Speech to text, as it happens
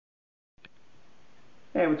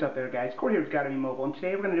Hey, what's up there guys? Corey here with GottaBeMobile, and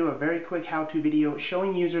today we're going to do a very quick how-to video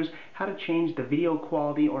showing users how to change the video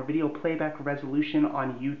quality or video playback resolution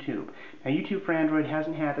on YouTube. Now YouTube for Android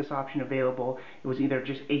hasn't had this option available. It was either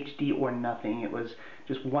just HD or nothing. It was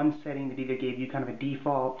just one setting that either gave you kind of a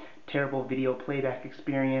default terrible video playback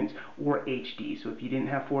experience or HD. So if you didn't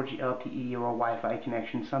have 4G LTE or a Wi-Fi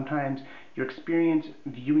connection, sometimes your experience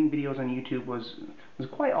viewing videos on YouTube was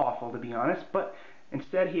quite awful, to be honest. But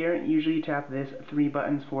instead here, usually you tap this 3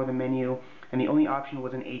 buttons for the menu, and the only option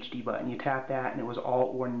was an HD button. You tap that and it was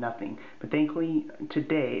all or nothing. But thankfully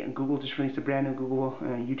today, Google just released a brand new Google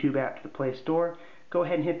YouTube app to the Play Store. Go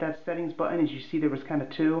ahead and hit that settings button. As you see, there was kind of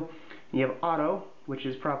two. You have auto, which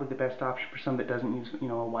is probably the best option for someone that doesn't use a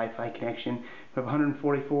Wi-Fi connection. We have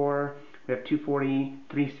 144, we have 240,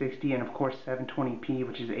 360, and of course 720p,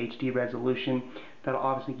 which is HD resolution. That'll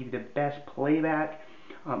obviously give you the best playback.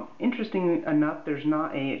 Interesting enough, there's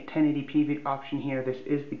not a 1080p option here. This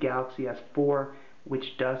is the Galaxy S4,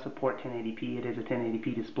 which does support 1080p. It is a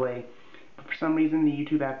 1080p display. But for some reason, the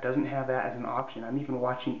YouTube app doesn't have that as an option. I'm even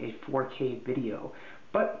watching a 4K video.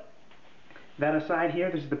 But that aside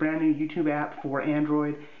here, this is the brand new YouTube app for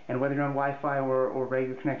Android, and whether you're on Wi-Fi or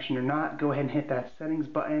regular connection or not, go ahead and hit that settings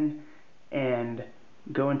button and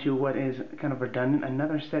go into what is kind of redundant,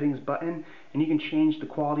 another settings button, and you can change the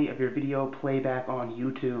quality of your video playback on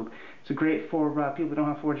YouTube. It's great for people that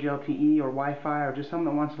don't have 4G LTE or Wi-Fi, or just someone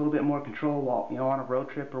that wants a little bit more control while on a road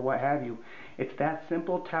trip or what have you. It's that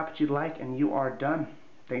simple. Tap what you like and you are done.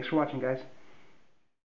 Thanks for watching, guys.